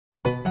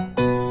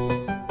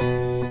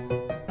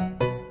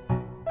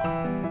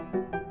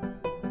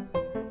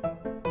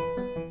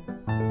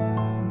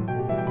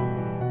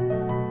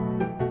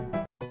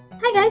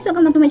Hi guys,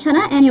 welcome back to my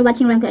channel and you're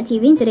watching Renclair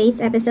TV.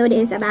 Today's episode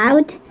is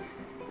about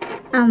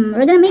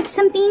we're gonna make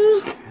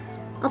something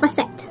of a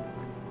set.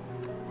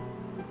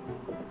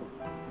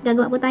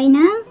 Gagawa po tayo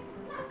ng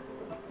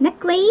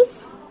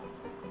necklace,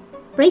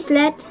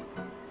 bracelet,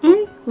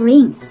 and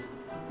rings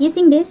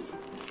using this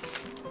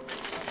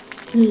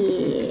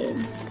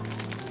beads.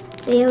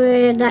 So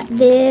we got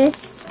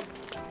this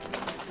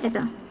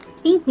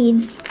pink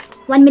beads,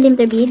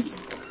 1mm beads,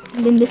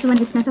 and then this one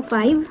is nasa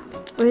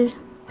 5 or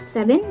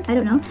 7, I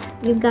don't know.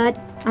 We've got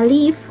a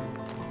leaf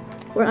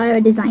for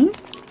our design,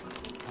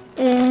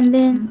 and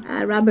then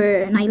a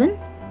rubber nylon.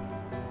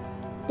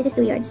 This is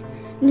 2 yards.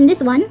 And then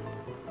this one,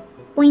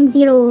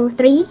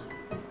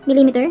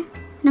 0.03mm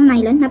ng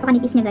nylon.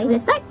 Napakanipis niya guys.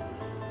 Let's start.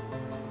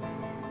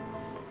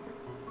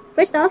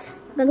 First off,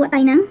 gagawa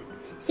tayo ng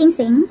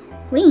sing-sing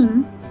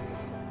ring.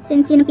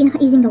 Since yun ang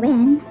pinaka-easy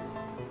gawin,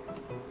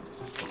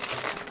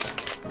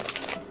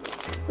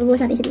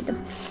 bubuhos natin siya dito.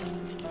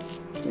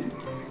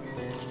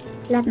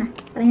 Lahat na.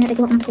 Para hindi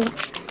natin kuha.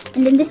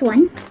 And then this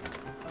one,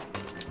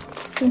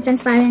 yung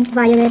transparent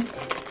violet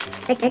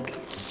ek-ek.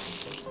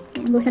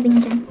 Yan, buhos natin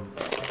yun dyan.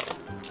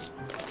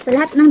 So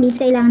lahat ng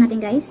beads kailangan natin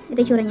guys.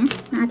 Ito yung tsura niya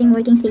ng ating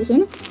working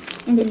station.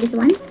 And then this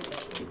one.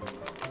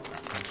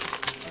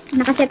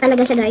 Nakaset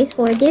talaga siya guys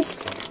for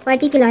this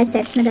particular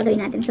sets na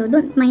gagawin natin. So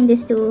don't mind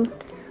this to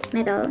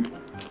metal,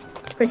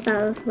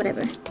 crystal,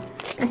 whatever.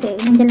 Kasi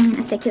nandiyan lang yan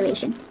as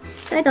decoration.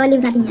 So ito,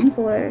 leave natin yan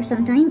for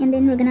some time. And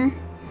then we're gonna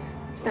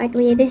start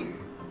with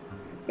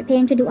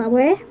preparing to do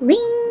our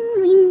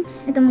ring.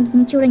 Ito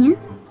magiging tsura niya.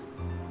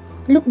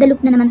 Loop the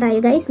loop na naman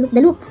tayo guys. Loop the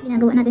loop.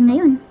 Ginagawa natin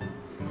ngayon.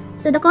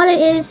 So the color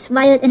is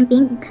violet and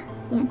pink.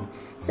 Yan.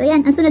 So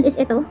yan. Ang sunod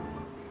is ito.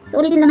 So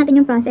ulitin lang natin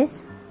yung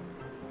process.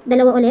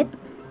 Dalawa ulit.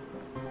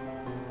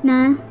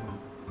 Na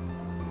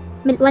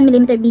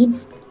 1mm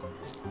beads.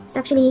 It's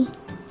actually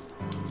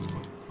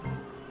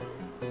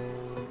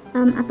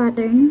a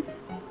pattern.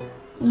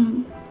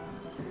 Yan.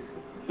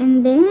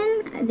 And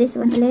then this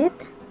one ulit.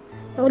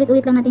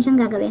 Paulit-ulit lang natin siyang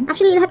gagawin.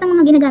 Actually, lahat ng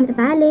mga ginagamit na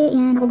tali,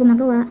 yan, ako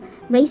gumagawa.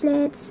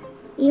 Bracelets,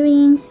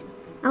 earrings,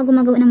 ako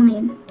gumagawa ng mga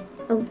yun.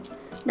 Oh,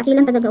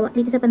 dakilang tagagawa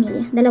dito sa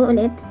pamilya. Dalawa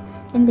ulit.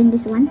 And then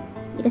this one.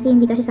 Kasi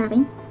hindi kasi sa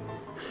akin.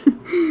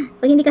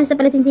 Pag hindi kasi sa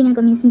palasinsingan ko,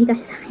 means hindi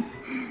kasi sa akin.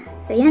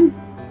 So, yan.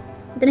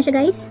 Ito na siya,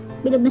 guys.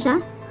 Bilog na siya.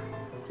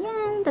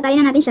 Yan.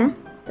 Tatayin na natin siya.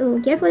 So,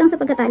 careful lang sa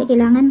pagkatali.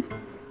 Kailangan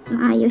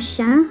maayos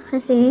siya.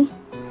 Kasi,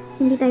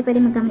 hindi tayo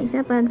pwede magkamali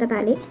sa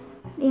pagtatali.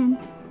 Ayan.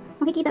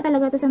 Makikita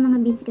talaga to sa mga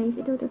beads guys.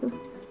 Ito.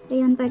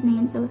 Ayan, part na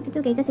yan. So, it's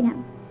okay kasi nga.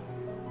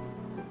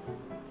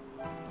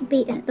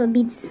 Ito,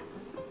 beads.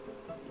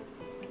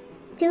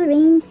 2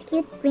 rings.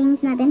 Cute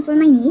rings natin for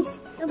my niece.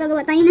 So,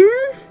 gagawa tayo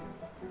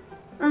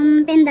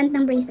ng pendant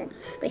ng bracelet.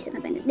 Bracelet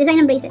na pendant.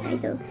 Design ng bracelet guys.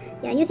 So,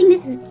 yeah, using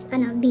this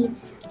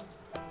beads,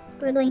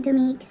 we're going to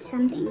make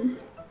something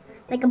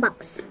like a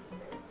box.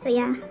 So,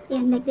 yeah.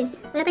 Ayan, like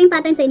this. Wala tayong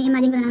pattern. So,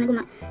 ini-imagine ko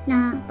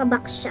na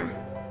pa-box siya.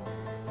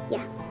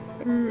 Yeah.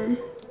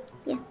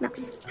 Yeah,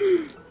 box.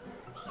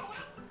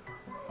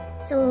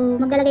 So,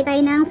 maglalagay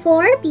tayo ng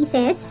 4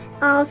 pieces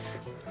of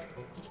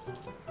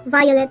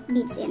violet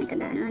beads. Ayan,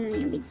 nagkandaan. Ano na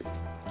yung beads?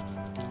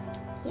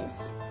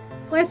 Yes.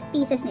 4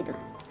 pieces nito.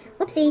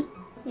 Oopsie.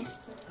 Yeah.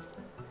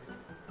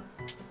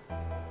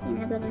 Ayan,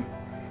 nalaglag na.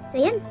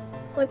 So, ayan.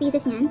 4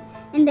 pieces niyan.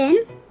 And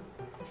then,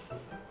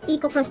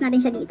 i-cross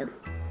natin siya dito.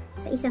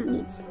 Sa isang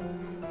beads.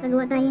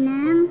 Gagawa tayo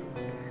ng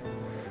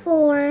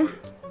 4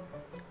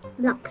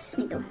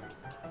 blocks nito.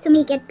 To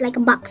make it like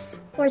a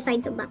box. 4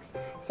 sides of box.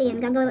 So,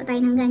 yan. Gagawa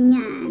tayo ng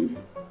ganyan.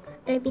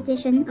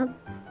 Repetition of,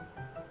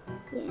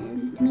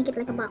 yan. To make it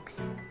like a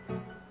box.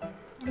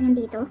 Ganyan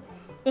dito.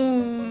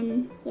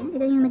 And, yan.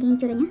 Ito yung magiging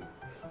tsura niya.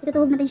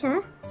 Itutuhog natin siya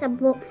sa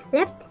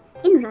left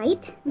and right.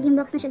 Magiging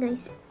box na siya,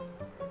 guys.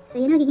 So,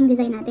 yan ang magiging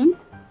design natin.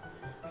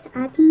 Sa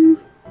ating,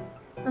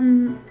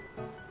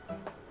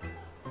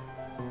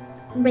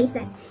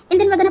 bracelet. And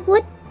then, we're gonna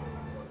put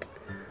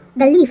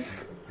the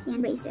leaf. Yan,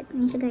 bracelet.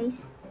 Ganyan siya,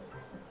 guys.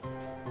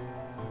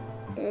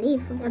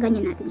 Leaf,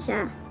 gaganyan natin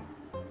siya.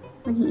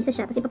 Maging isa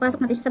siya kasi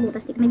papasok natin siya sa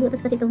butas dito. May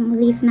butas kasi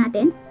itong leaf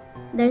natin.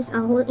 There's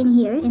a hole in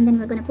here and then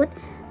we're gonna put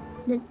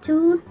the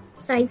 2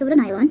 sides of the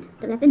nylon,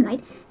 the left and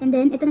right, and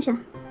then ito na siya.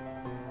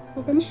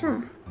 Ito na siya.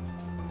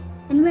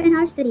 And we're in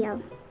our studio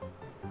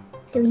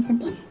doing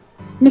something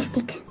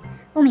mystic.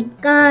 Oh my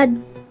god.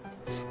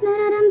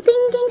 But I'm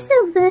thinking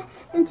silver.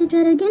 Don't you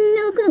try to get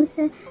no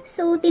closer.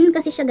 So thin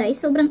kasi siya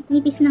guys. Sobrang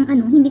nipis ng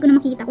hindi ko na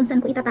makita kung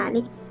saan ko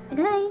itatali.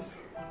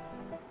 Guys,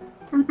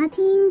 ang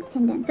ating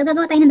pendant. So,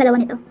 gagawa tayo ng dalawa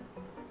nito.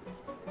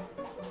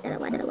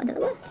 Dalawa.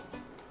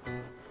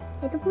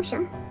 Ito po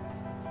siya.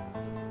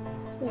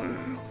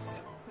 Yes.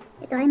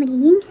 Ito ay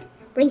magiging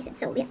bracelet.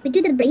 So, yeah, we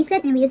do the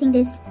bracelet and we're using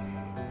this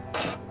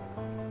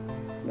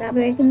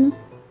rubber thingy.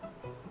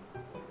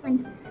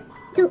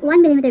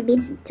 1mm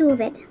beads, 2 of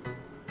it.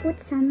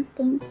 Put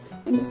something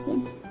in this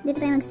yan.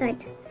 Dito tayo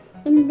mag-start.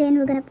 And then,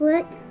 we're gonna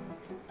put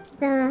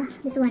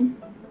this one.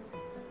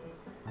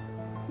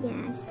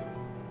 Yes.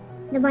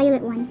 The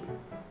violet one.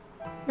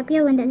 The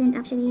clear one doesn't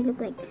actually look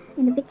like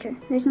in the picture.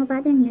 There's no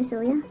pattern here, so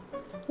yeah.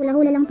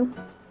 Hula-hula lang to.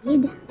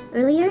 Did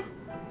earlier.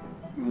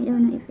 I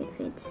don't know if it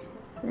fits.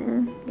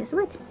 Well, guess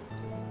what?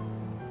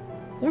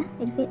 Yeah,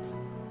 it fits.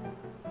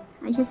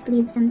 I just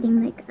leave something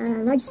like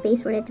a large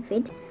space for it to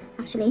fit,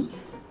 actually.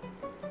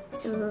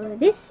 So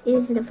this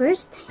is the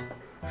first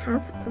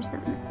half.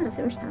 Not the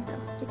first half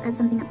though. Just add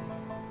something up.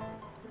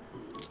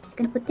 Just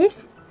gonna put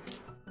this.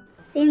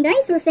 So yun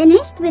guys, we're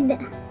finished with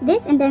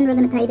this, and then we're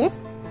gonna tie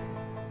this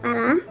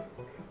para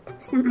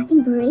tapos ng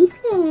ating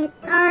bracelet.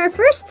 Our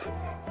first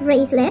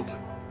bracelet.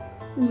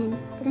 Yan.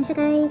 Ito lang siya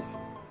guys.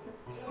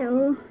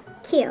 So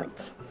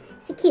cute.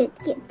 So cute.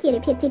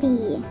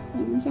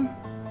 Yan siya.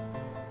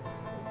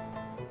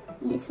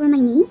 And it's for my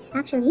niece,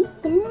 actually.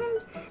 Yan.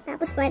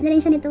 Tapos part na rin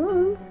siya nito.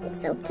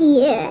 It's so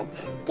cute.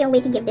 Can't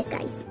wait to give this,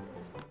 guys.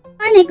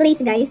 Our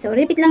necklace, guys. So,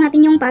 repeat lang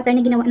natin yung pattern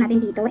na ginawa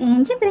natin dito.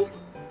 And, syempre,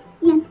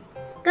 yan.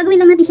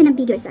 Gagawin lang natin siya ng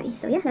bigger size.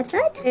 So, yeah, let's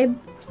start. 2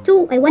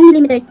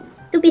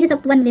 pieces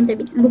of 1mm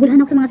beads. Nagugulahan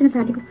ako sa mga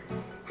sinasabi ko.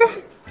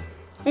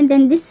 And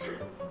then, this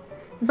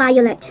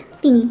violet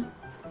thingy.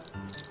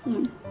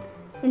 Yan.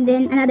 And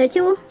then, another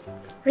 2.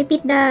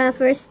 Repeat the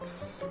first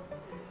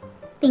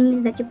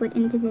things that you put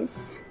into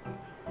this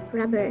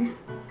rubber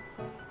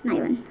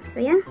nylon. So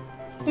yeah,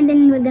 and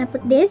then we're gonna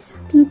put this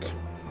pink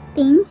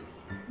thing,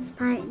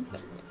 transparent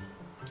thing.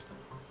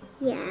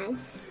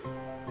 Yes,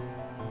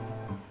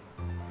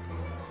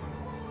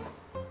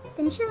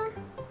 ito na siya.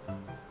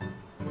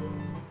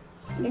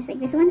 I guess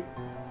like this one.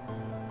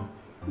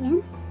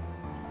 Yeah.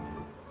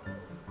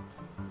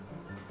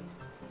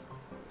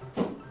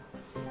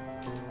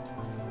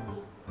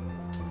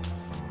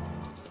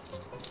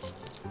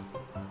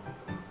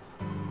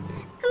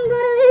 I'm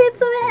gonna live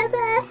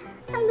forever.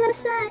 I'm gonna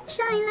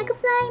shine like a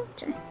flame.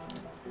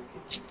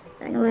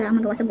 Talaga wala akong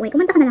magawa sa buhay.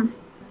 Kumanta ka na lang.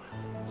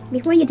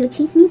 Before you do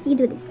chismis, you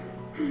do this.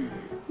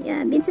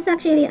 Yeah, beads is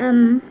actually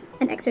an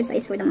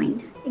exercise for the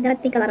mind. You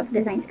gotta think a lot of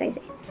designs, guys.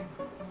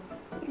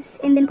 Yes,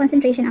 and then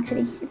concentration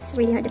actually. It's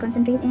really hard to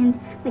concentrate, and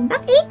my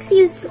back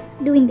aches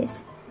doing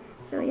this.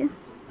 So yeah.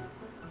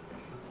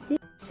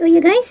 So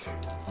yeah guys,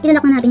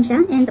 ilalak na natin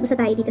siya, and tapos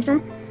na tayo dito sa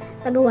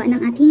paggawa ng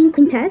ating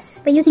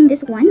quintas. By using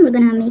this one, we're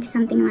gonna make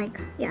something like,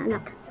 yeah,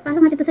 lock.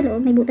 Pasok natin ito sa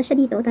loob, may butas siya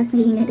dito, tapos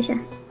magiging ganito siya.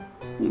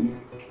 Yan.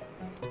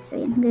 So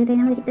yan, gagawin tayo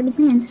ng maliit na beads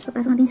na yan, tapos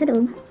papasok natin sa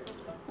loob.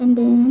 And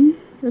then,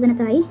 we're gonna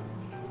tie.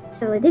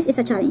 So this is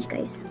a challenge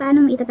guys.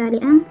 Paano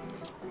maitatali ang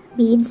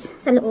beads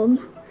sa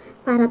loob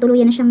para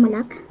tuluyan na siyang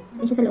malak.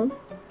 Natin siya sa loob.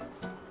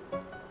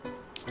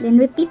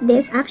 Then repeat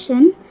this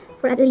action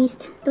for at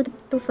least 2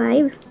 to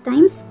 5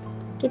 times.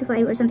 3 to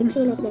 5 or something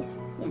like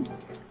this. Yan.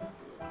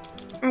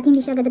 At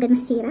hindi siya agad-agad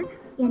masisira.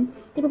 Yan.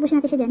 Ipupush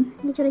natin siya dyan.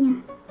 Ang itsura niya.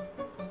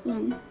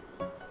 Yan.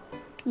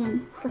 Yan.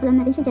 Kakalam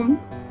natin siya dyan.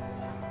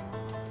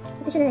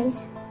 Ito siya guys.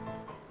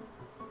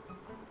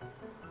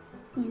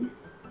 Yan.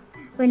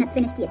 We're not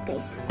finished yet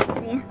guys.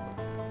 So yeah.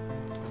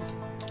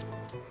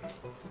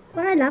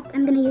 For our lock,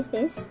 I'm gonna use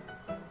this.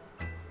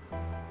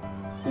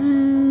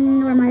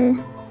 Yung normal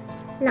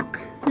lock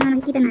na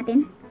nakikita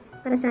natin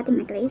para sa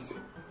ating necklace.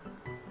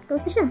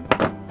 Close na siya.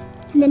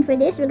 And then for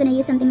this, we're gonna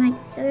use something like,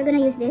 so we're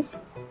gonna use this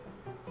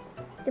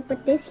to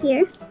put this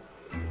here.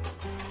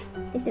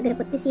 This, we're gonna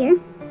put this here.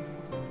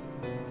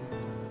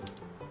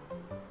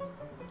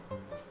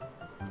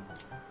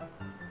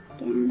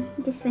 Okay,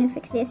 just gonna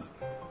fix this.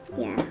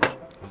 Yeah,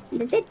 and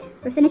that's it.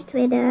 We're finished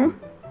with the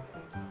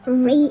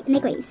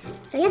necklace.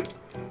 So yeah,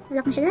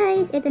 lock na siya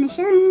guys. Ito na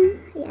siya.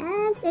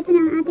 Yes, ito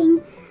na ang ating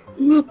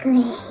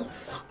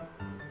necklace.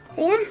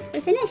 So yeah,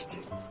 we're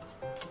finished.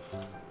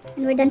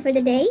 And we're done for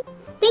the day.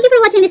 Thank you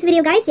for watching this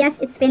video guys. Yes,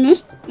 it's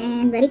finished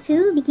and ready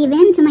to be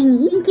given to my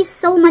niece. Thank you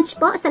so much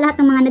po sa lahat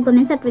ng mga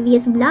nag-comment sa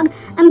previous vlog.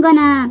 I'm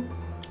gonna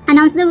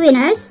announce the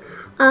winners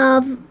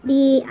of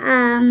the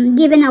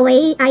given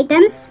away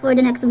items for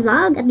the next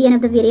vlog at the end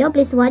of the video.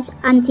 Please watch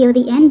until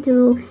the end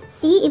to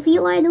see if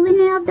you are the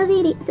winner of the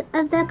video,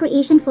 of the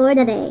creation for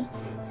the day.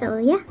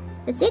 So yeah,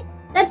 that's it.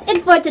 That's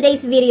it for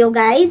today's video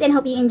guys, and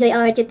hope you enjoy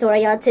our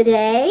tutorial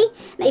today.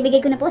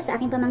 Naibigay ko na po sa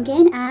aking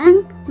pamangkin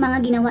ang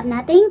mga ginawa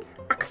nating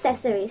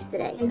accessories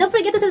today. And don't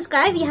forget to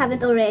subscribe if you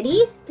haven't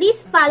already.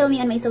 Please follow me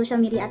on my social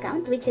media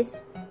account, which is...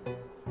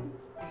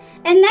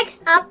 And next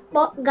up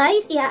po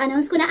guys,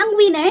 i-announce ko na ang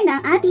winner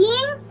ng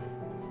ating...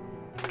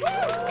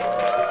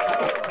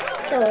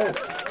 So,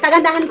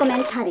 tagandahan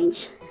comment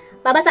challenge.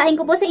 Babasahin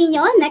ko po sa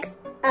inyo next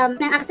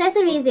ng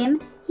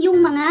accessorism yung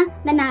mga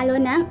nanalo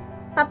ng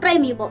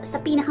pa-premyo po sa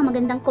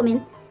pinakamagandang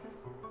comment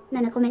na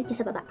na-comment nyo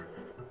sa baba.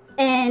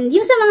 And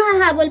yung sa mga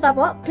hahabol pa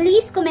po,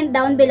 please comment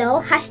down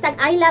below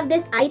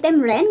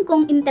 #ILOVETHISITEMREN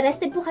kung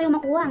interested po kayo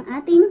makuha ang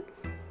ating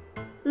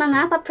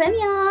mga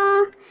pa-premyo.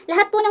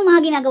 Lahat po ng mga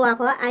ginagawa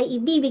ko ay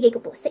ibibigay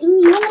ko po sa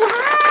inyong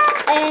lahat.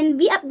 And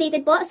be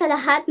updated po sa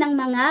lahat ng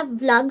mga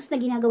vlogs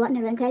na ginagawa ni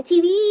RENCLAIR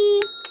TV.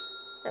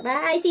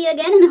 Bye-bye! See you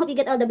again, and I hope you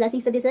get all the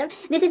blessings to deserve.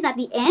 This is not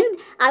the end.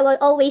 I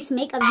will always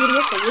make a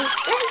video for you.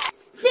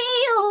 See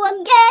you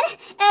again.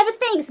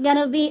 Everything's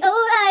gonna be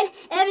alright.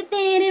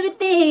 Everything